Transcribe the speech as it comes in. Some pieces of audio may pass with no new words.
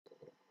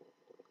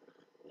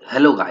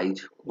Hello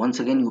guys,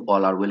 once again you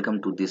all are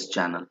welcome to this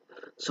channel.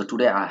 So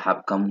today I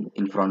have come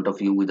in front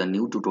of you with a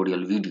new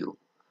tutorial video.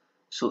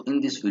 So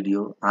in this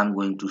video I am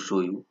going to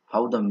show you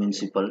how the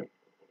municipal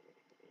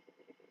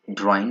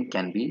drawing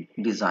can be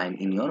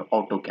designed in your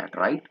AutoCAD,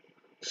 right?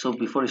 So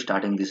before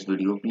starting this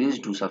video, please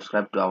do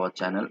subscribe to our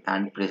channel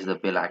and press the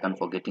bell icon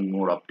for getting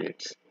more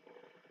updates.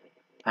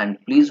 And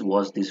please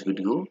watch this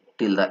video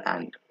till the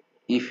end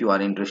if you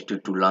are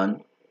interested to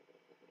learn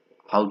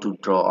how to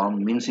draw a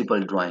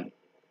municipal drawing.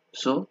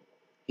 So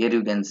here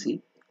you can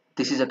see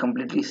this is a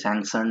completely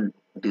sanctioned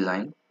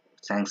design,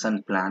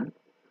 sanctioned plan.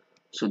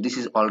 So this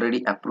is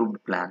already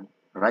approved plan,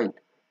 right?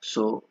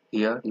 So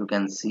here you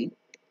can see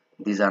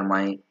these are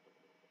my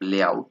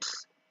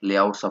layouts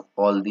of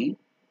all these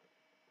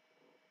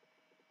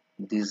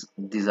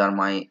are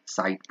my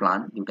site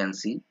plan. You can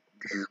see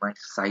this is my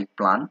site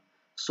plan.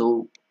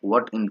 So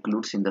what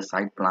includes in the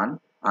site plan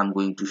I'm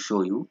going to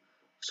show you.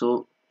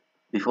 So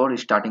before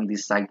starting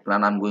this site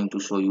plan, I'm going to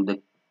show you the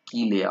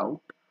key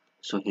layout.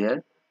 So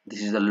here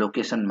this is the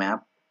location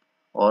map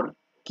or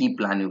key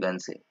plan, you can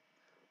say.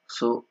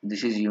 So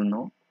this is,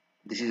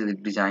 this is the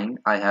design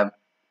I have,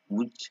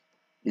 which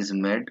is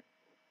made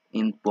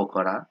in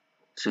Pokhara.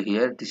 So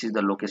here this is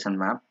the location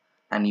map,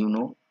 and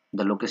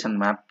the location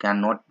map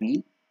cannot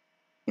be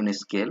in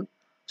scale.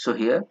 So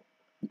here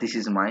this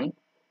is my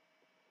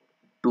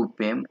 2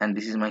 pm and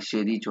this is my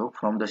Sheri Chowk.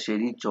 From the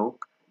Sheri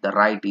Chowk, the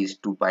right is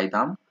to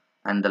Baidam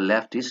and the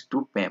left is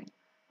to pm,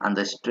 and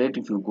the straight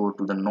if you go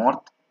to the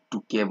north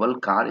to cable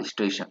car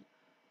station.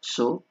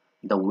 So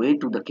the way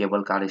to the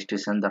cable car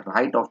station, the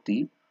right of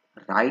the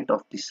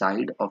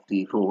side of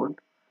the road,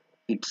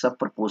 it's a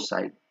proposed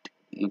site.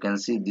 You can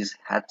see this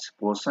hatch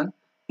portion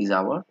is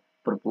our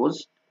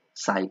proposed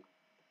site.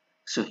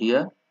 So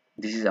here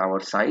this is our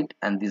site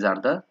and these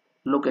are the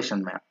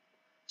location map.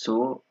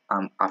 So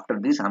after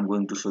this I'm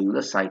going to show you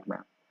the site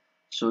map.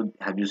 So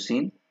have you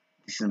seen,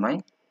 this is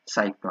my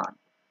site plan.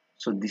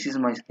 So this is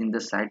my, in the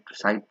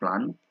site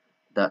plan,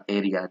 the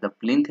area, the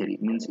plinth area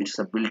means it's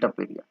a built up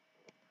area.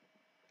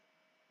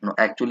 No,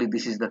 actually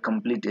this is the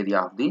complete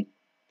area of the,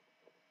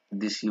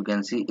 this you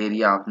can see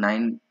area of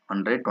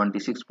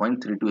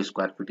 926.32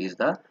 square feet is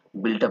the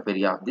built up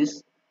area of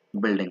this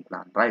building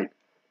plan, right?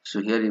 So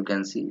here you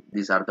can see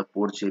these are the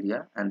porch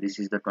area and this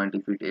is the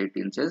 20 feet 8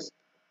 inches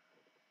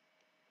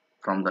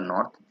from the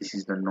north. This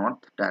is the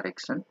north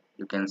direction.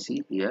 You can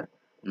see here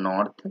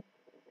north.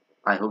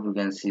 I hope you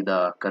can see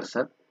the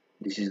cursor.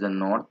 This is the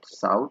north,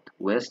 south,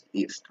 west,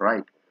 east,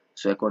 right?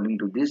 So according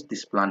to this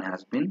plan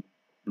has been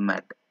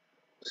met.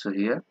 So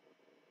here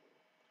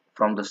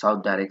from the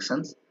south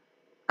directions,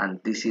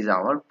 and this is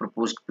our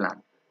proposed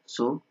plan.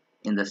 So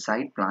in the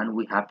site plan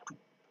we have to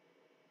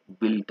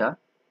build a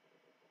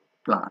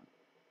plan.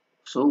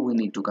 So we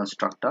need to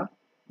construct a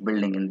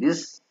building in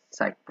this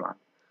site plan.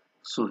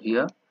 So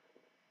here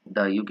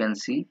you can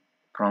see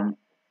from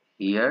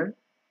here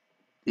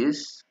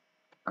this,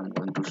 I'm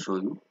going to show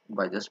you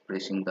by just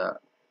pressing the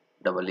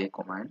AA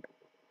command.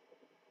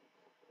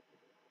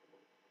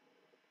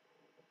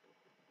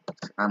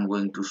 I'm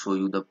going to show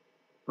you the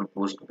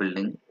proposed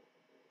building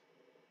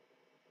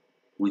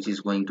which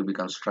is going to be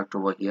constructed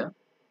over here.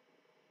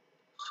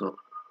 So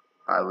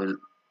I will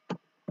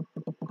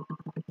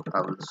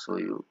show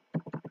you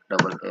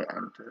AA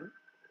and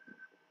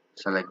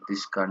select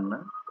this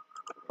corner.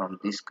 From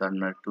this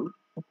corner to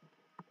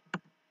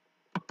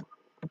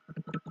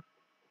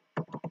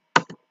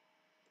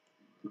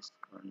this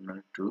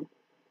corner to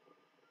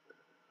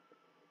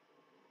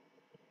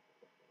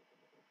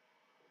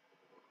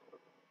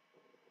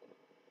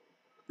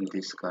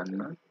this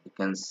corner, you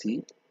can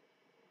see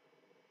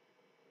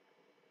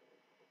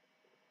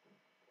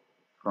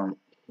from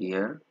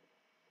here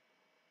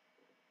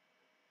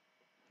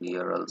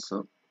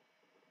also.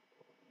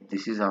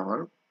 This is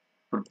our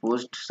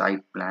proposed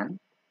site plan,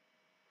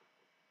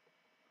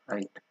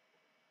 right?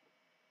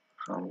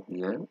 From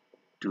here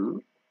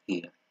to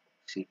here,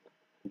 see,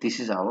 this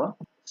is our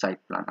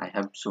site plan I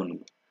have shown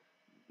you.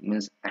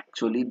 Means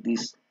actually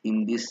this,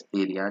 in this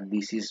area,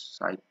 this is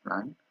site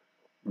plan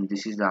and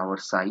this is our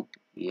site.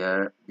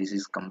 Here this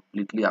is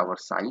completely our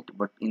site,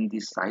 but in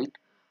this site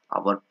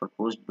our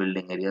proposed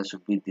building area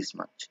should be this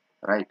much,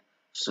 right?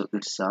 So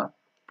it's a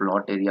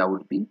plot area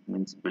would be,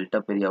 means built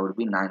up area would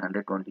be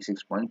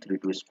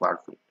 926.32 square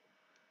feet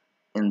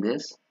in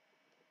this,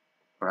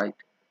 right?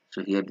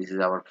 So here this is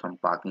our some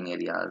parking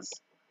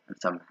areas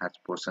and some hatch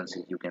portions.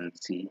 As you can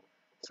see,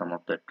 some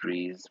of the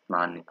trees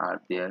plant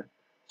are there.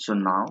 So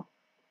now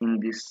in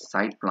this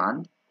site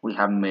plan we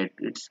have made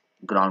its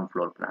ground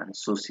floor plan.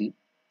 So see,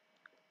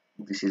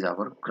 this is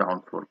our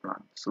ground floor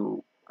plan.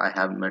 So I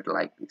have made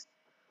like this.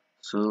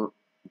 So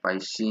by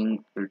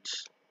seeing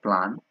its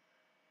plan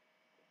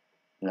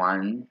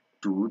 1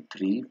 2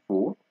 3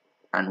 4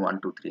 and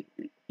 1 2 3,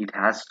 it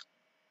has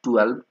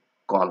 12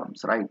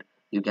 columns, right?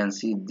 You can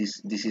see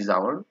this is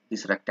our,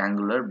 this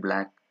rectangular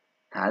black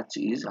hatch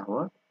is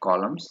our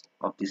columns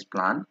of this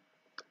plan,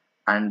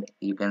 and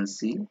you can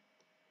see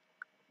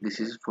this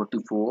is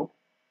 44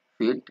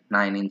 feet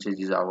 9 inches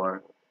is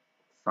our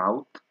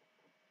south,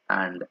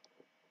 and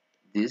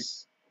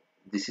this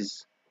this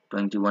is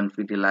 21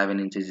 feet 11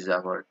 inches is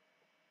our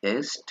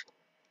east,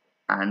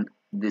 and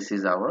this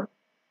is our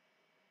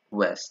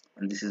west,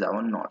 and this is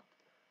our north.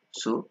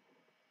 So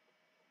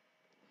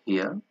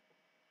here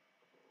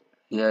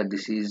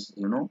this is,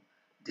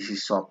 this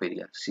is shop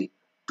area. See,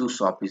 two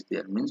shop is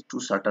there, means two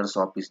shutter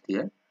shop is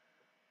there.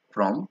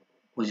 From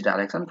which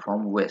direction?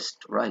 From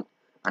west, right?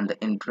 And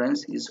the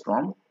entrance is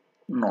from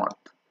north.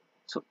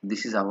 So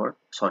this is our,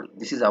 sorry,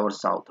 this is our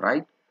south,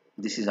 right?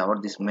 This is our,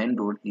 this main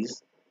road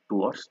is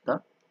towards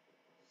the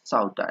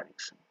south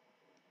direction.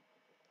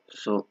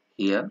 So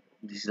here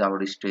this is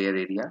our stair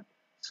area.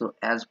 So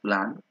as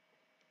planned,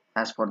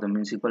 as for the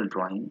municipal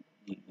drawing,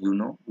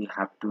 we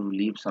have to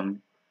leave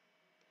some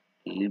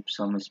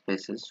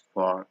spaces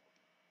for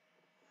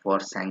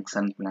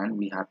sanction plan.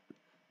 We have,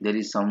 there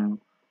is some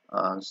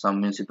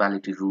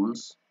municipality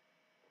rules,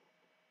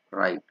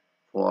 right,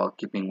 for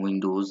keeping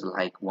windows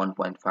like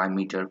 1.5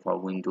 meter for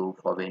window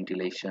for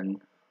ventilation.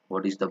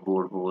 What is the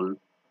borehole,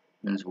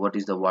 means what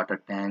is the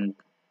water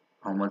tank,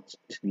 how much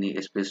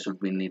space should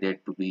be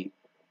needed to be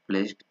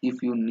placed.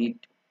 If you need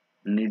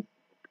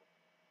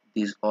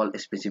these all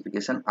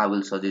specification, I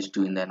will suggest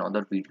you in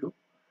another video.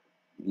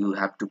 You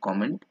have to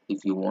comment.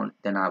 If you want,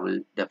 then I will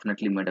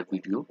definitely make a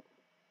video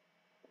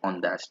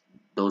on that,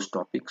 those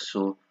topics.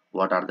 So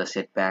what are the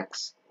setback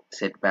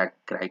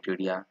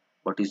criteria,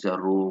 what is the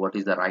row, what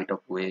is the right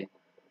of way,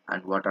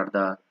 and what are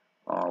the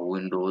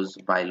windows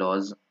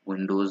bylaws,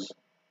 windows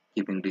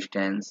keeping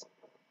distance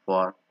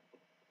for.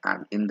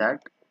 And in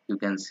that you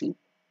can see,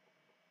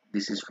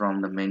 this is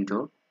from the main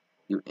door,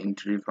 you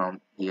entry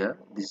from here.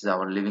 This is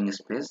our living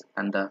space,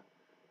 and the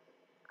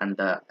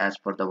as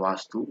per the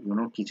vastu,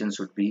 kitchen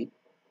should be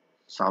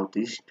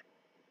southeast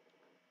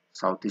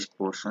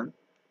portion.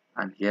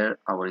 And here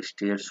our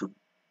stairs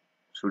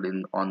should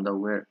in on the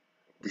where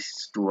this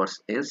is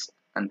towards east,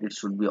 and it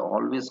should be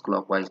always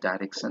clockwise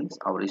directions.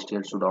 Our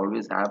stairs should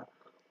always have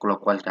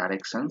clockwise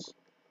directions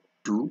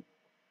to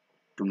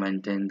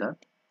maintain the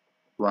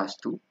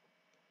vastu.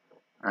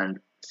 And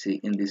see,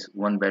 in this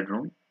one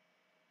bedroom,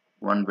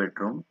 one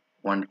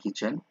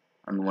kitchen,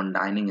 and one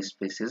dining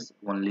spaces,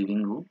 one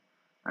living room,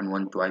 and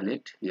one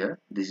toilet. Here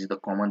this is the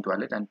common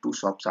toilet, and two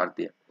shops are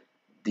there.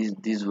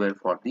 These were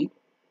for the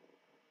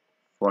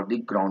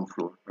ground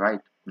floor,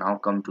 right? Now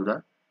come to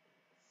the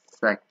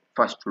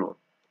first floor.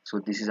 So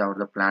this is our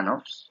the plan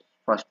of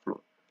first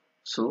floor.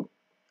 So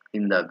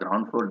in the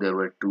ground floor there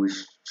were two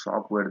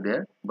shop were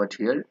there, but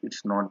here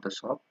it's not the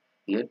shop.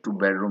 Here two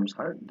bedrooms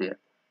are there.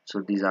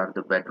 So these are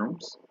the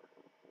bedrooms,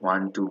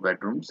 one two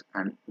bedrooms,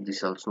 and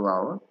this would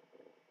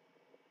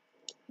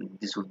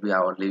be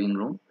our living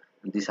room.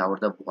 This our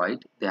the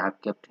void, they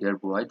have kept here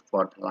void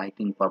for the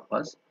lighting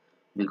purpose,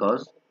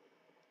 because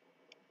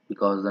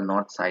the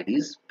north side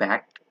is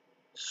packed,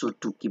 so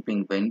to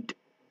keeping vent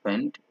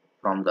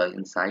from the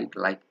inside,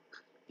 like,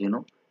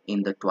 in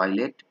the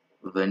toilet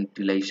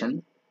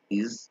ventilation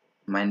is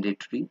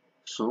mandatory,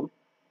 so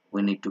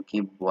we need to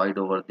keep void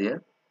over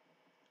there.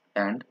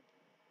 And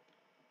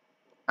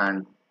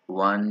and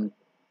one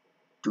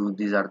two,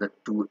 these are the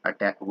two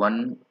attack,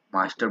 one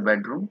master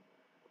bedroom,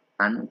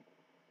 and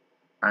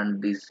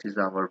this is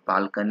our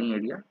balcony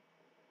area.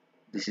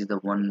 This is the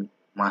one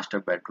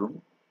master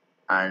bedroom,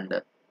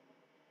 and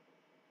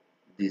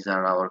these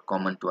are our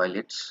common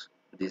toilets.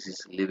 This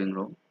is living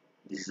room.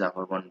 This is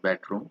our one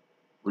bedroom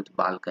with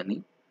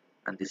balcony,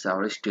 and this is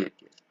our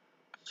staircase.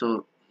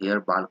 So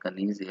here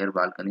balconies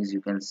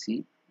you can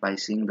see. By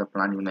seeing the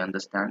plan you may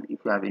understand.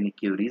 If you have any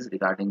queries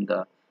regarding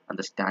the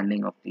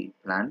understanding of the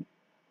plan,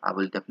 I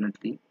will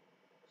definitely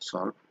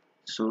solve.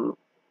 So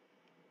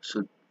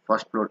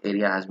first floor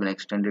area has been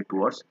extended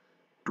towards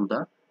to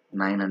the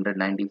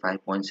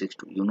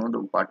 995.62. You know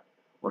the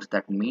what's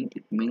that mean?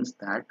 It means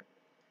that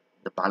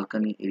the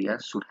balcony area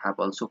should have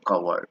also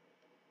covered,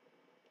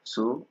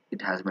 so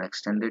it has been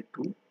extended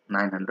to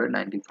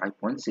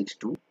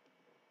 995.62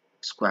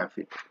 square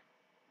feet.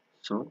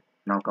 So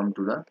now come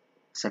to the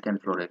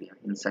second floor area.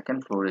 In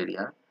second floor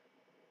area,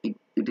 it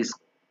is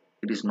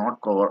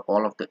not cover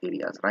all of the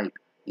areas, right?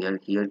 Here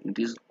it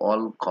is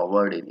all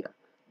covered area,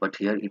 but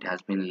here it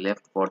has been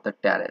left for the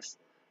terrace,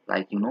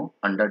 like,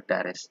 under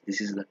terrace. This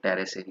is the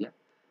terrace area,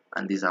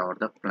 and these are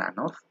the plan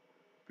of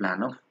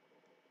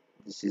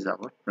this is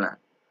our plan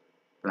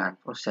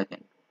for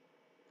second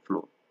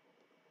floor.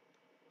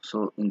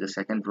 So in the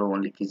second floor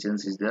only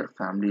kitchens is there,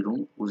 family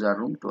room, puja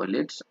room,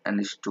 toilets,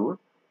 and store.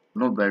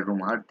 No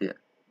bedroom are there.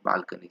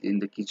 Balcony in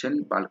the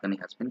kitchen, balcony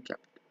has been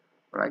kept,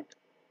 right?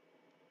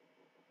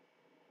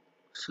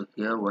 So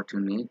here what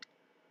you need,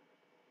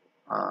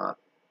 uh,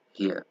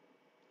 here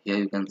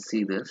you can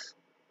see this.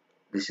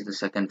 This is the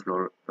second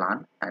floor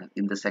plan, and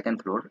in the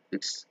second floor,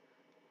 its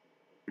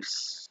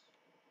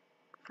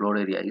floor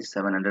area is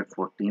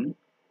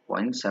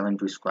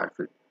 714.72 square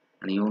feet.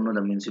 And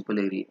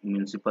the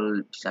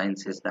municipal design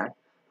says that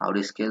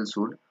our scale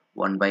should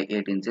 1 by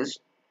 8 inches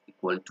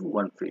equal to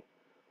 1 feet.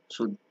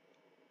 So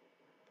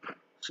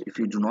if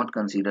you do not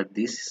consider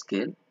this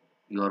scale,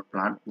 your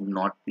plan will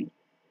not be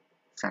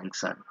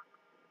sanctioned.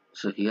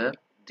 So here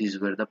these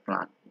were the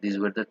plan. These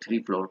were the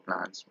three floor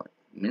plans.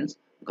 Means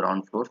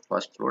ground floor,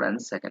 first floor,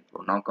 and second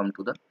floor. Now come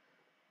to the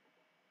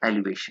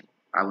elevation.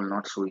 I will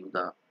not show you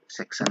the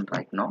section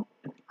right now.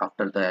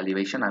 After the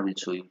elevation, I will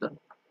show you the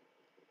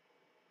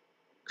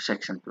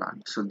section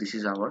plan. So this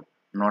is our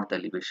north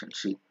elevation.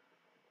 See,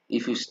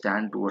 if you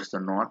stand towards the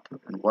north,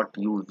 and what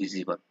you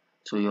visible,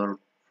 so your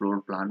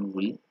floor plan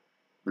will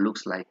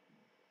looks like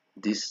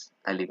this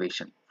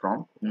elevation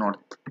from north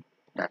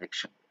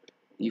direction.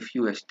 If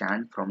you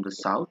stand from the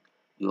south,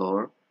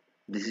 your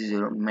this is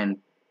your main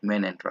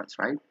entrance,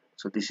 right?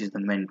 So this is the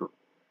main door.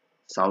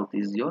 South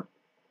is your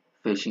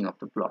facing of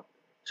the plot.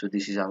 So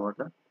this is our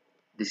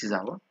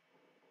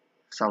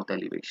south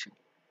elevation.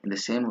 In the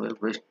same way,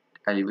 west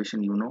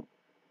elevation,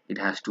 it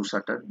has two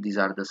shutters. These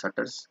are the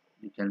shutters.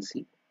 You can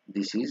see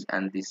this is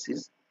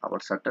our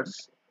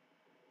shutters,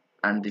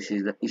 and this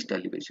is the east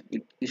elevation.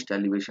 East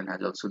elevation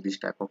has also this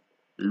type of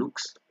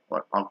looks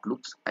or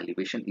outlooks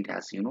elevation. It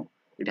has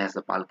it has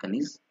the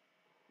balconies.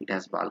 It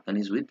has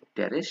balconies with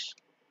terrace.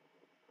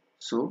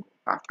 So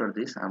after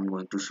this, I'm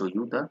going to show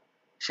you the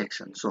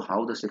section. So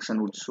how the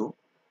section would show?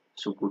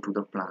 So go to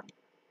the plan.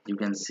 You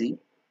can see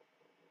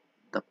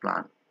the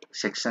plan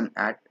section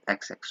at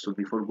x-axis. So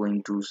before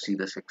going to see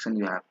the section,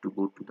 you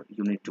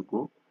need to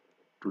go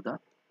to the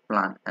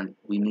plan, and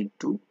we need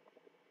to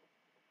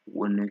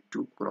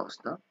cross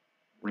the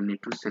we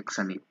need to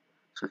section it.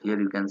 So here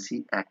you can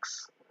see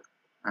x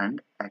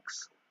and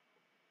x.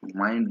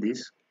 Mind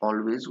this,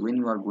 always when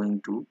you are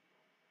going to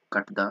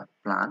cut the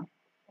plan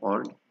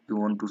or you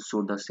want to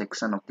show the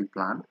section of the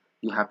plan,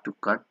 you have to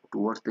cut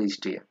towards the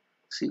stair.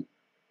 See,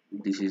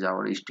 this is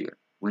our stair.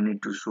 We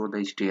need to show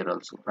the stair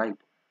also, right?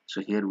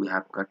 So here we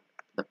have cut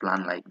the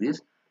plan like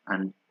this,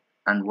 and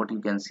what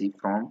you can see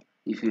from,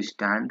 if you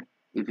stand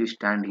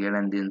here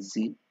and then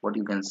see what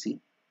you can see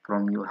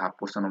from your half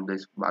portion of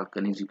this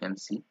balconies. You can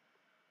see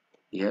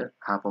here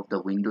half of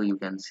the window. You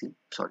can see,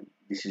 sorry,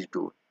 this is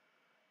door.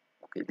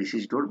 Okay, this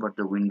is door, but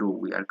the window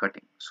we are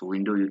cutting. So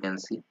window you can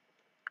see,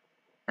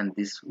 and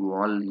this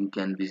wall you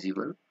can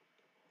visible,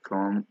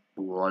 from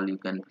wall you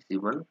can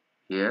visible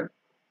here.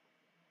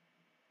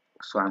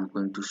 So I'm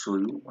going to show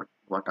you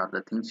what are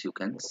the things you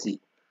can see.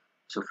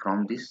 So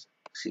from this,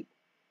 see,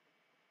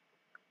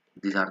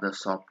 these are the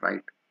shop,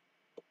 right?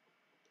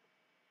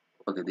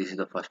 Okay, this is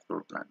the first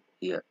floor plan.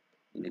 Here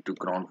you need to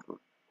ground floor.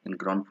 In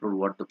ground floor,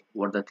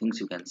 what the things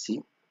you can see,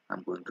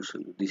 I'm going to show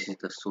you. This is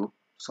the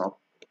shop.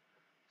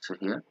 So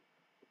here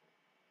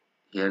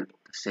the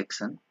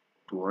section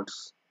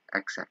towards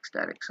x-axis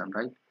direction,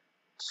 right?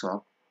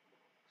 Shop.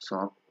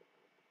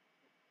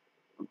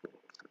 Okay.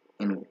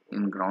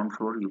 In ground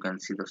floor you can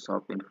see the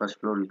shop. In first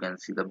floor you can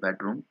see the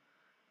bedroom,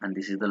 and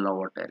this is the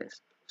lower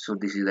terrace. So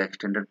this is the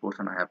extended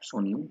portion I have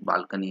shown you,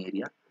 balcony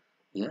area.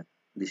 Here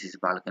this is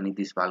balcony.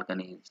 This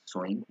balcony is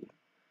showing here.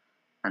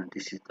 And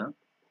this is the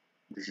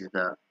this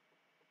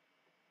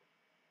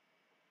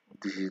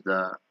is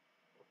the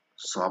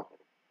shop.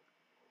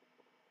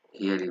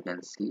 Here you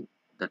can see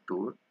the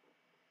door.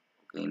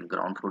 Okay, in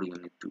ground floor you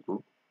need to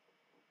go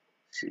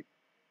see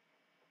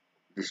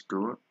this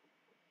door.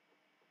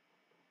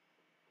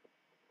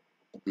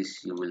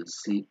 This you will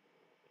see,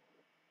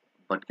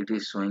 but it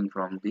is showing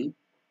from the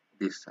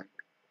this side.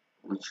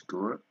 Which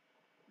door?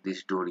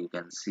 This door you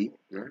can see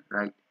here,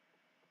 right?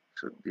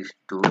 So this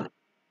door,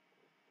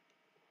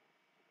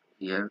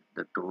 here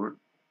the door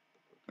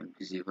can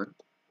visible,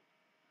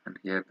 and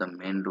here the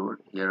main door,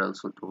 here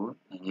also door,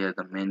 and here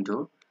the main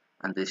door,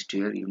 and the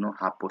stair,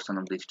 half portion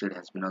of the stair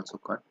has been also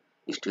cut.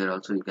 Stair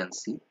also you can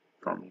see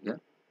from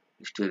here.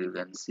 Stair you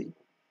can see.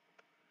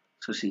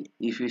 So see,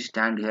 if you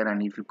stand here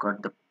and if you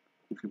cut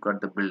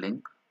the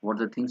building, what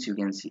the things you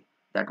can see,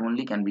 that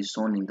only can be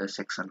shown in the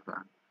section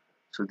plan.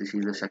 So this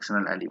is the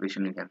sectional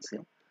elevation, you can say.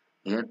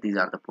 Here these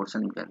are the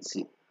portion you can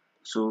see.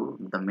 So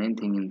the main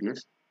thing in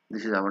this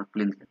is our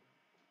plinth.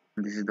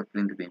 This is the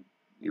plinth beam.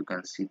 You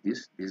can see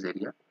this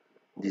area.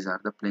 These are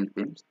the plinth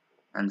beams,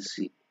 and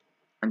see,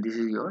 and this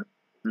is your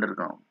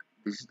underground.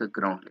 This is the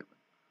ground level.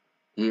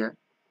 Here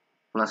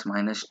plus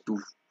minus 2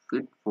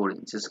 feet 4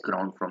 inches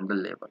ground from the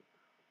level.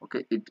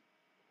 Okay, it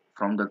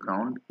from the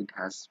ground it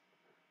has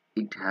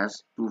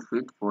 2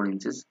 feet 4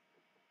 inches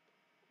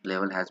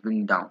level has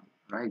been down,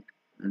 right,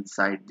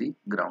 inside the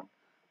ground,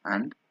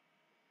 and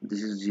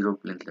this is zero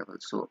plinth level.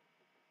 So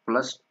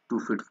plus 2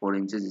 feet 4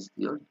 inches is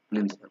your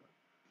plinth level.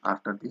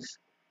 After this,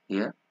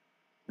 here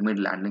mid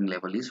landing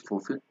level is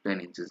 4 feet 10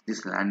 inches.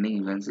 This landing,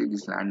 you can see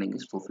this landing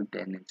is 4 feet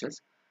 10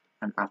 inches,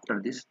 and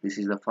after this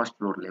is the first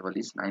floor level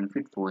is 9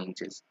 feet 4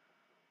 inches.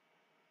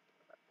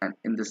 And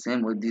in the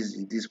same way,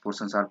 these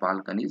portions are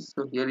balconies.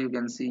 So here you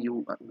can see,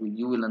 you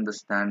will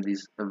understand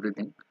this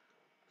everything.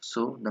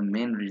 So the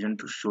main reason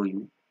to show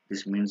you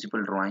this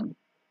municipal drawing,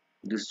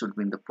 this should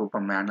be in the proper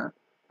manner,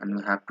 and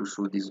we have to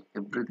show this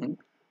everything.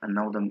 And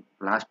now the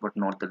last but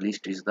not the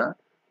least is the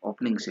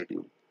opening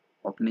schedule.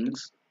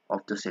 Openings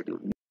of the schedule,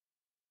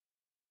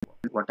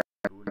 what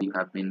you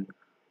have been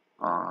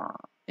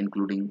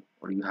including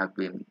or you have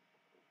been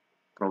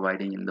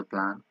providing in the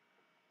plan.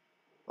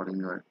 or in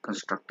your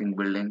constructing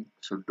building.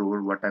 So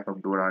door, what type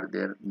of door are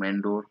there?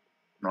 Main door,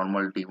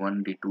 normal,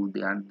 D1, D2,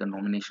 they are the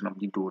nomination of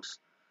the doors.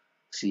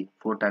 See,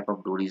 four type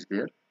of door is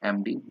there: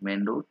 MD,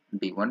 main door,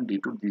 D1,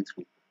 D2,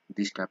 D3.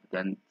 This type.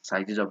 Then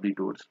sizes of the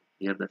doors.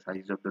 Here the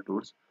sizes of the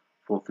doors: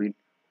 4 feet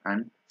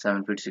and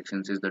 7 feet 6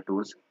 inches the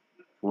doors.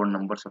 Four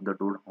numbers of the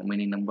door. How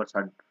many numbers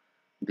are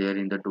there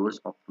in the doors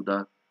up to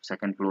the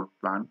second floor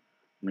plan?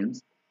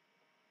 Means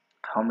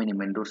how many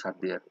main doors are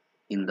there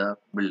in the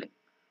building.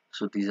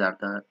 So these are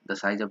the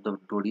size of the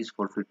door is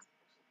 4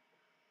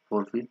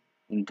 feet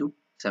into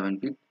 7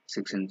 feet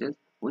 6 inches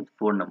with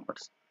four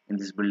numbers. In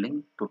this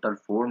building, total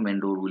four main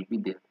door will be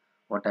there.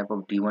 What type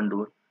of D1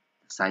 door?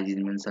 The size is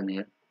mentioned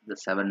here. The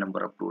seven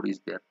number of door is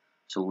there.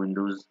 So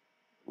windows,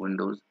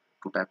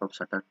 two type of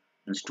shutter,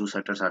 means two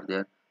shutters are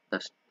there.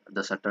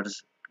 The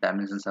shutters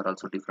dimensions are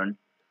also different.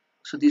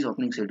 So this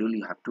opening schedule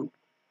you have to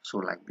show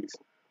like this.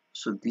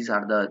 So these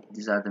are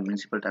the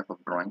municipal type of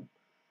drawing.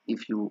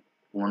 If you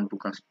want to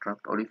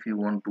construct, or if you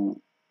want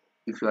to,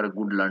 if you are a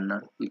good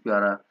learner, if you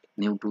are a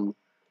new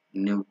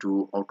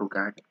to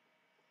AutoCAD,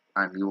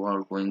 and you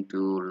are going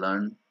to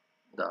learn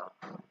the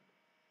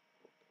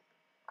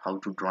how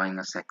to drawing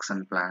a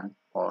section plan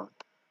or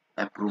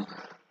approved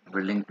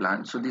building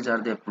plan. So these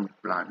are the approved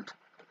plans.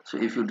 So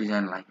if you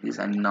design like this,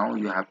 and now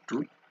you have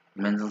to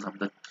mention some of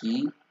the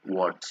key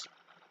words.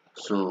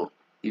 So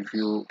if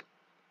you,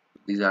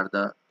 these are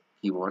the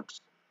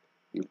keywords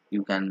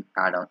you can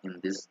add on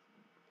in this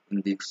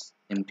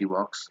empty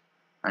box.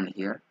 And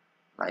here,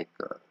 like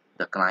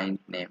the client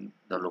name,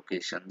 the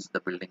locations, the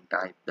building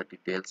type, the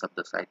details of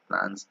the site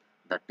plans,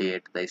 the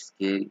date, the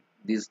scale,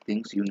 these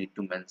things you need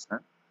to mention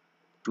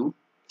to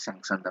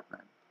sanction the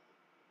plan.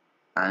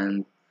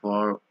 And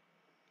for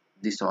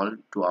this all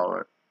to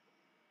our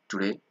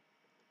today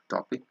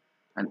topic.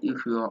 And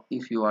if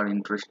you are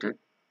interested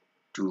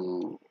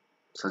to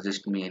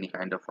suggest me any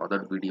kind of other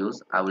videos,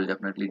 I will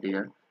definitely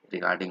dare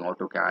regarding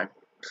AutoCAD,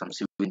 some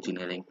civil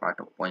engineering part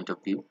of point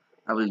of view.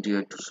 I will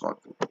dare to solve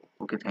it.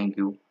 Okay, thank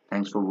you.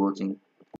 Thanks for watching.